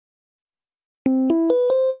You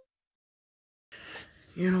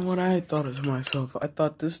know what I thought to myself? I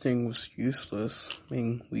thought this thing was useless. I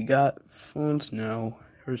mean, we got phones now,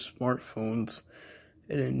 or smartphones,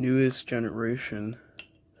 in the newest generation.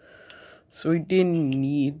 So we didn't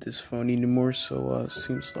need this phone anymore, so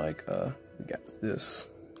seems like we got this.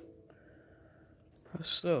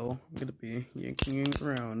 So I'm gonna be yanking it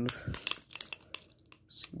around.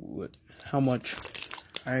 See how much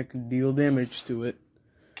I can deal damage to it.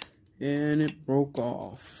 And it broke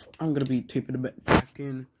off. I'm gonna be taping it back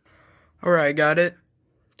in. Alright, I got it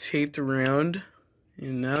taped around.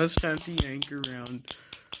 And now it's time to yank around.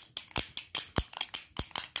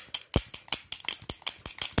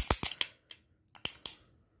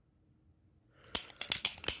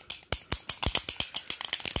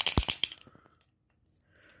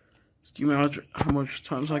 Do you know how much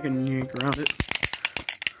times I can yank around it?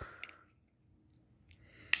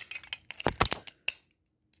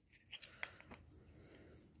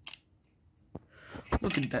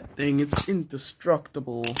 Look at that thing, it's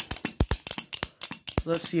indestructible.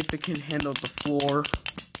 Let's see if it can handle the floor.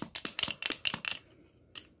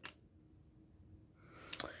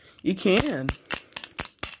 You can.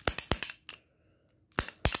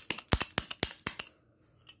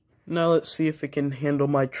 Now let's see if it can handle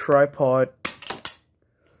my tripod.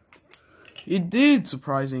 It did,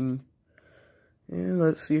 surprising. And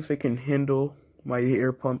let's see if it can handle my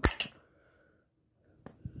air pump.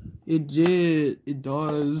 It did. It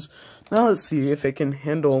does. Now let's see if it can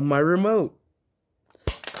handle my remote.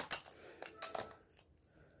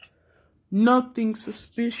 Nothing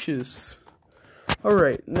suspicious.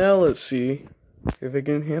 Alright, now let's see if it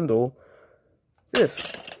can handle this.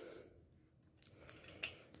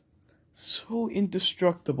 So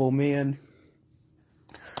indestructible, man.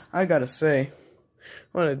 I gotta say,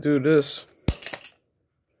 when I do this,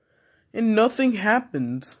 and nothing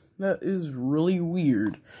happens. That is really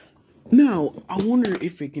weird. Now, I wonder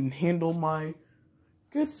if it can handle my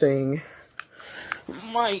good thing.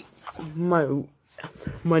 My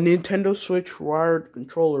Nintendo Switch wired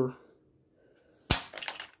controller.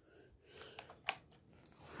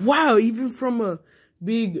 Wow, even from a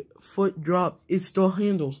big foot drop, it still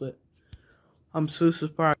handles it. I'm so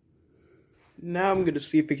surprised. Now I'm gonna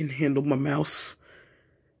see if it can handle my mouse.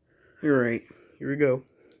 Alright, here we go.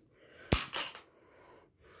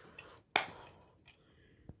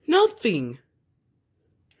 Nothing!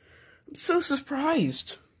 I'm so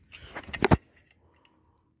surprised.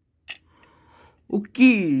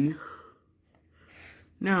 Okay.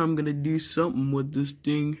 Now I'm gonna do something with this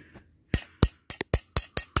thing.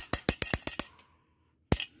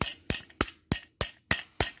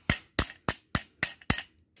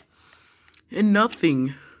 And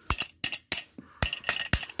nothing.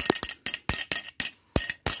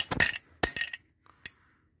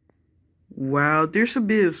 Wow, there's a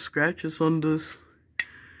bit of scratches on this.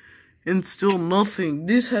 And still nothing.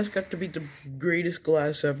 This has got to be the greatest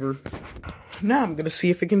glass ever. Now I'm gonna see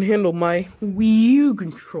if it can handle my Wii U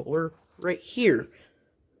controller right here.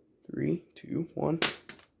 3, 2, 1.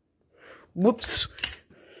 Whoops.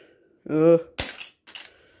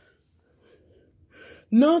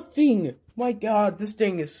 Nothing. My God, this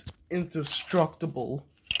thing is indestructible.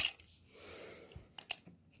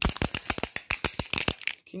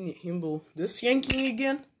 Can you handle this yanking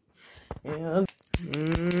again? And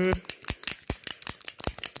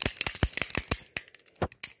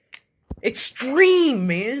extreme,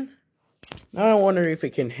 man. Now I wonder if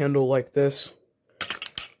it can handle like this.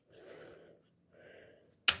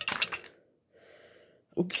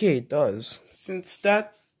 Okay, it does. Since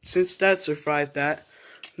that survived that,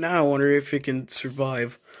 now I wonder if it can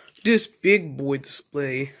survive this big boy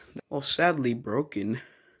display. Well, sadly broken.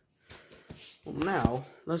 Well, now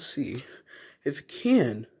let's see if it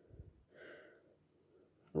can.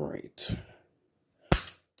 Right.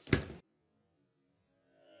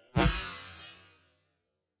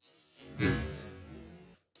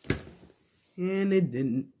 And it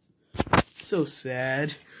didn't. So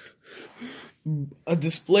sad. A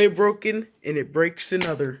display broken and it breaks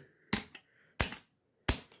another.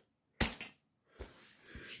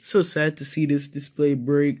 So sad to see this display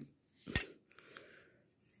break.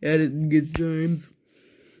 Had it in good times.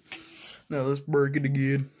 Now let's break it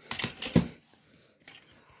again.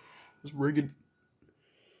 Let's break it.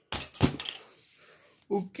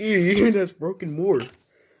 Okay, that's broken more.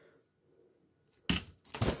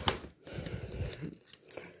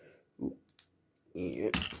 Yeah.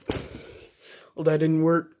 Well, that didn't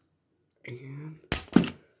work. And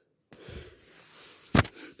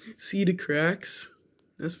see the cracks?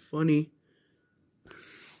 That's funny.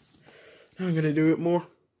 Now I'm gonna do it more.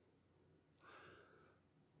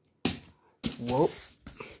 Whoa.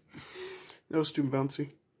 That was too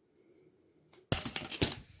bouncy.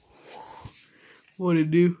 What'd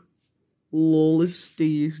it do? Lol, it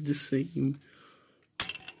stays the same.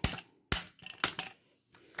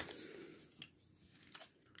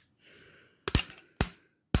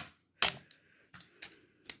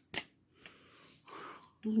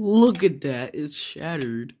 Look at that. It's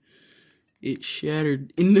shattered. It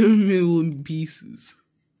shattered into a million pieces.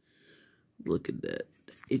 Look at that.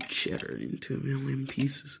 It shattered into a million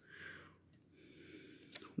pieces.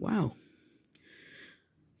 Wow.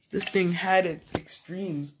 This thing had its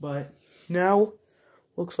extremes, but now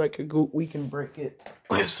looks like we can break it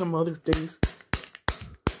with some other things.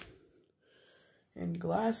 And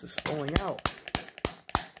glass is falling out.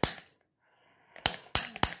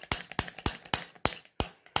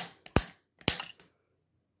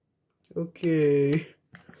 Okay.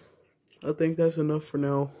 I think that's enough for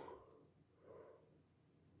now.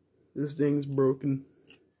 This thing's broken.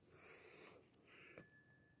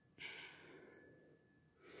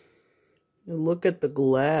 And look at the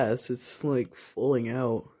glass. It's like falling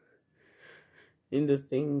out into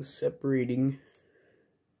things separating.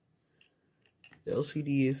 The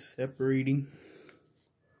LCD is separating.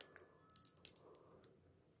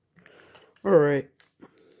 Alright.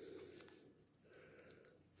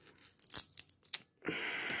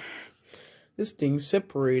 This thing's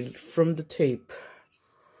separated from the tape.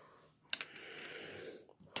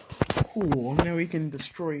 Cool. Now we can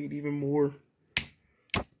destroy it even more.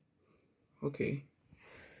 Okay.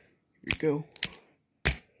 Here we go.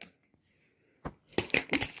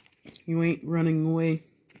 You ain't running away,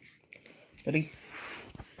 buddy.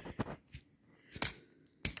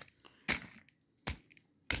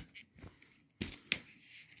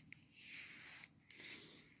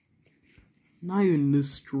 Not even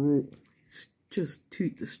destroy. It's just too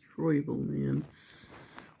destroyable, man.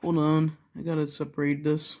 Hold on. I gotta separate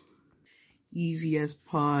this. Easy as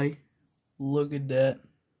pie. Look at that.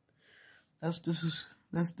 That's the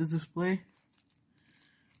display.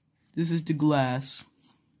 This is the glass.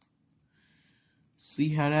 See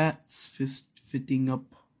how that's fitting up?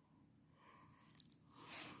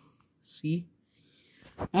 See?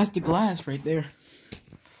 That's the glass right there.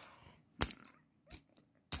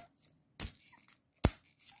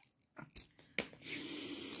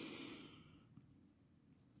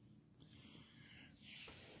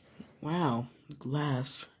 Wow,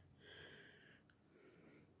 glass.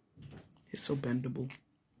 It's so bendable.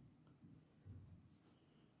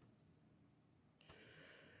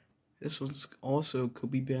 This one's also could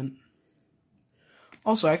be bent.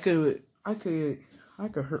 Also, I could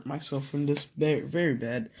hurt myself from this very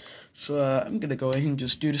bad. So I'm gonna go ahead and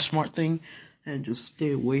just do the smart thing and just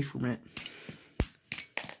stay away from it.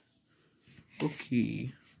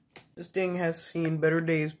 Okay. This thing has seen better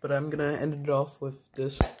days, but I'm gonna end it off with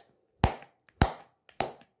this.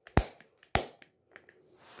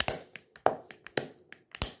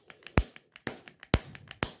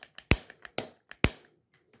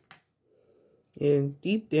 And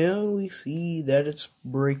deep down, we see that it's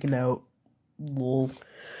breaking out. Lol.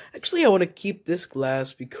 Actually, I want to keep this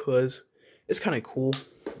glass because it's kind of cool.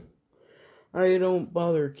 I don't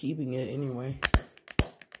bother keeping it anyway.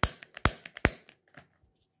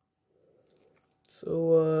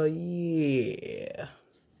 So, yeah.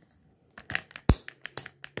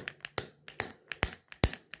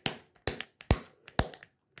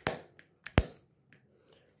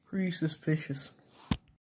 Pretty suspicious.